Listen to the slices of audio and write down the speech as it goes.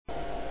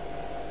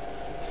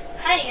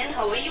and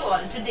how are you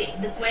all today?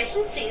 The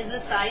question says the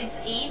sides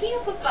AB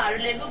of a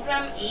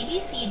parallelogram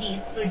ABCD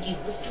is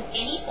produced to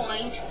any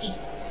point P.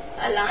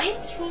 A line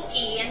through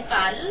A and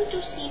parallel to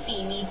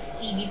CP meets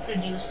CB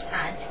produced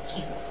at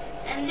Q.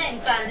 And then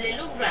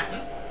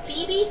parallelogram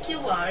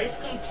PBQR is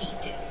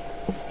completed.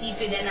 See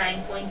figure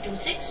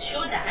 9.26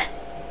 show that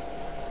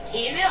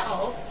area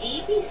of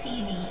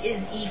ABCD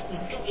is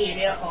equal to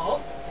area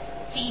of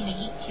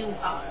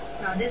PBQR.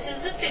 Now this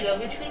is the figure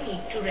which we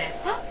need to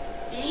refer.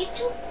 We need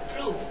to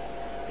prove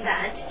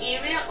that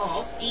area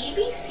of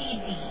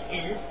ABCD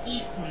is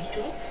equal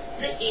to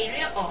the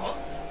area of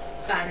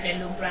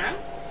parallelogram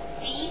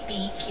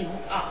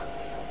PBQR.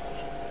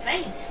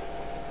 Right?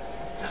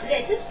 Now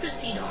let us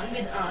proceed on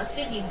with our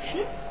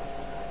solution.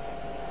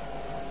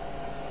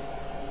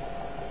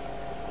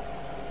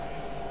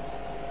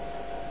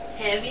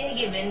 Here we are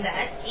given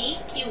that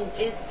AQ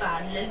is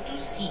parallel to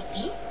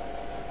CP,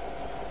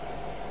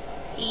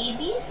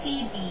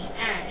 ABCD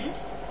and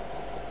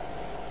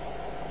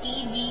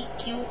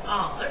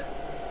PBQR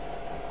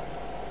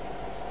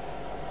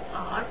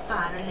are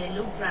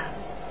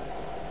parallelograms.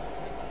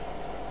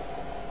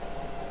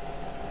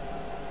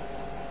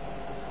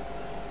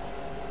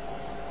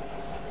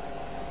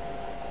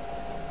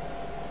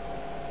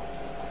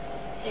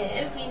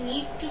 Here we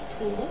need to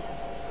prove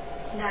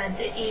that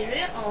the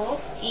area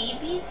of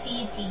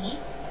ABCD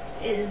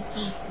is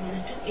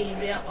equal to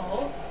area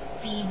of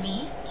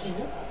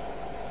PBQR.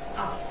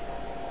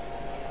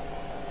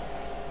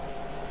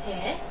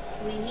 Here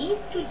we need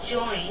to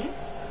join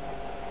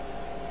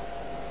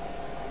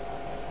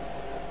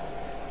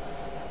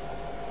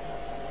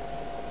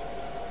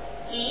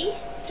A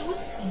to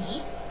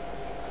C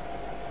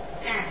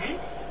and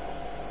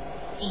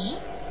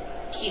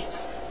PQ.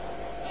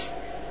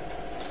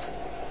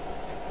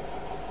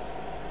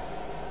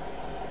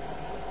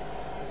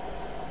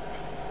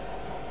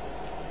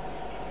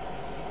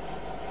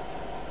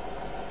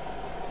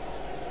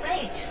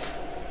 Right.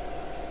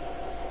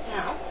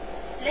 Now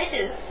let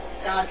us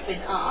start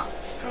with our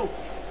proof.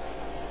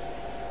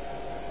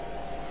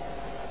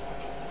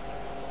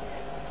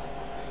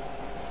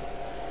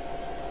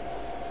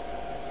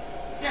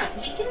 Now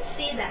we can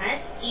say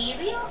that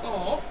area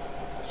of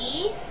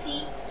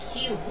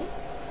ACQ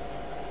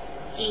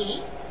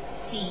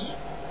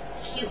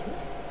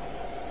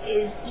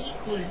is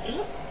equal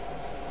to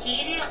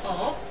area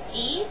of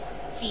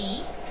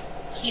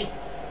APQ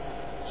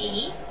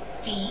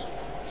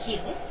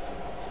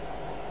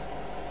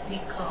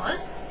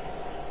because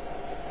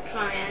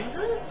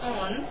triangles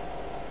on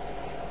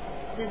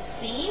the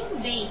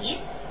same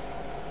base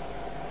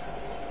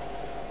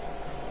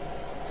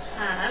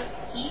have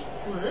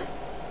equal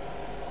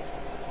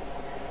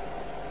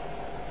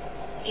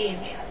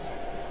areas.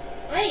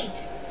 Right.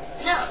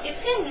 Now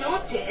if you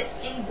notice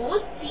in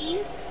both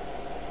these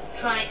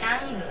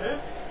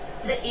triangles,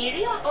 the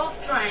area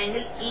of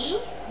triangle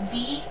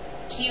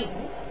ABQ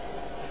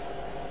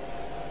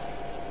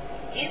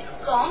is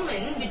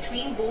common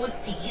between both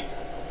these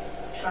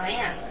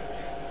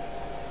triangles.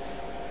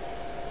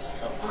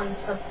 So on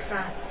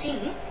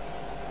subtracting,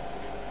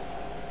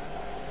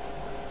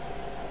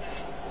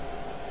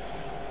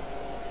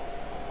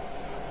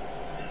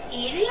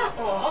 area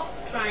of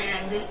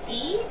triangle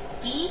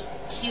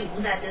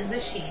ABQ, that is the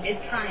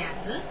shaded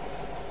triangle,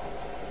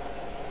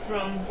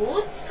 from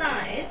both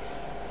sides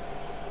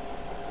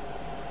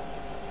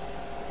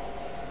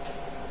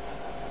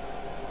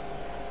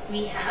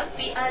we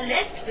are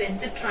left with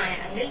the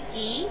triangle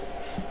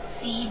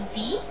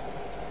ACB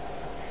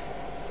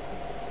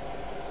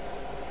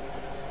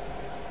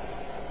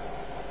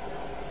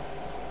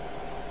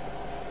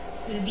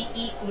will be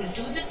equal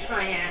to the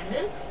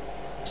triangle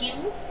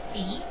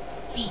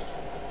QPP,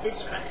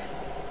 this triangle.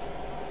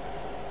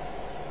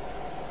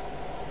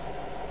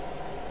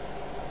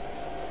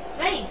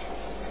 Right.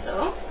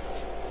 So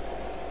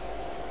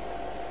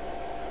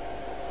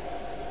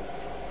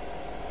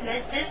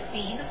let this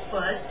be the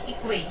first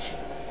equation.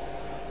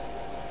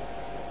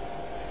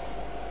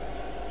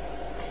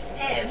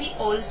 Here we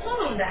also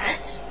know that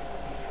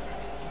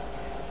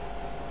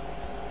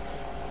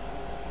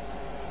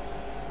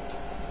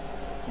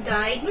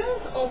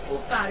diagonals of a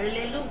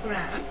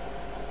parallelogram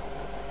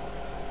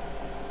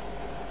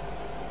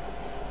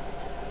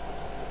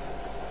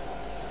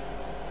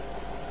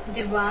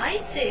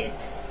divides it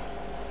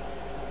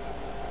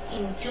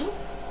into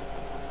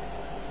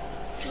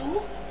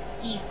two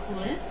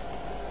equal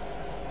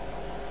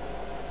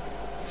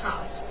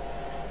halves.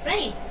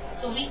 Right.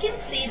 So we can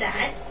say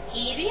that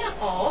area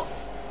of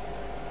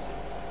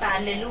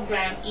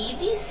parallelogram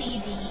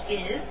ABCD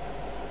is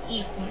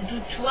equal to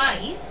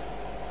twice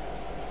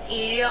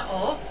area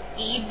of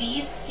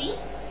ABC,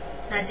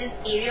 that is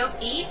area of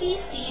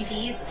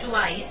ABCD is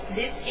twice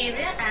this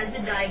area, as the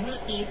diagonal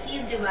AC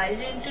is divided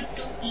into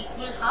two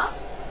equal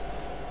halves.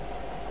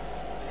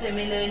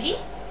 Similarly,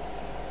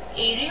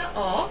 area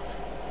of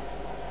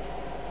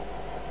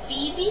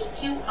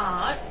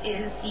PBQR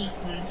is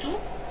equal to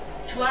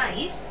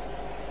twice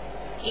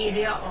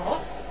area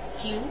of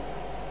QPP.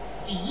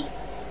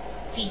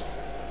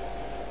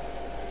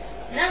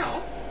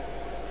 Now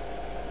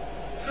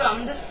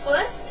from the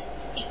first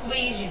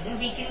equation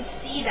we can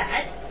see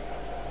that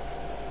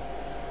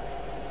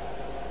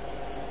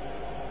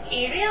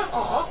area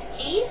of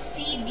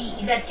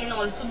ACB, that can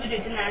also be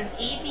written as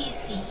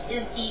ABC,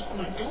 is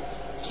equal to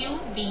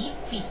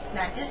QBP,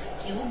 that is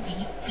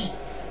QBP.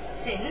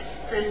 Since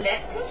the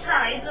left hand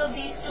sides of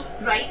these two,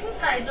 right hand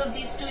sides of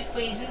these two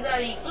equations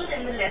are equal,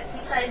 then the left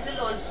hand sides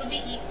will also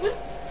be equal.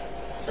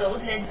 So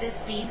let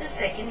this be the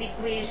second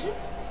equation.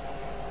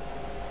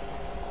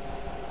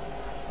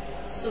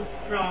 So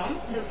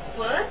from the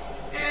first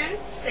and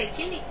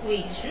second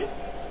equation,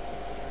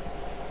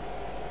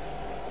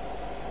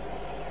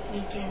 we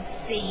can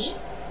say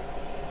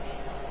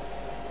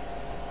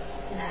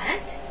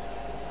that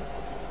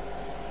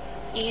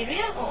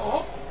area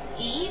of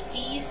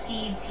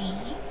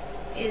ABCD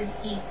is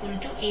equal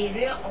to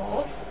area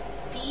of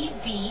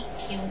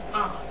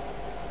PBQR,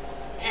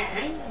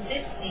 and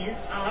this is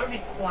our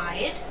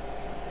required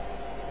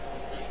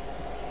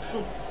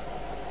proof.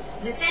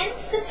 This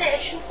ends the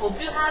session.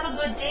 Hope you have a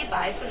good day.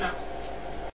 Bye for now.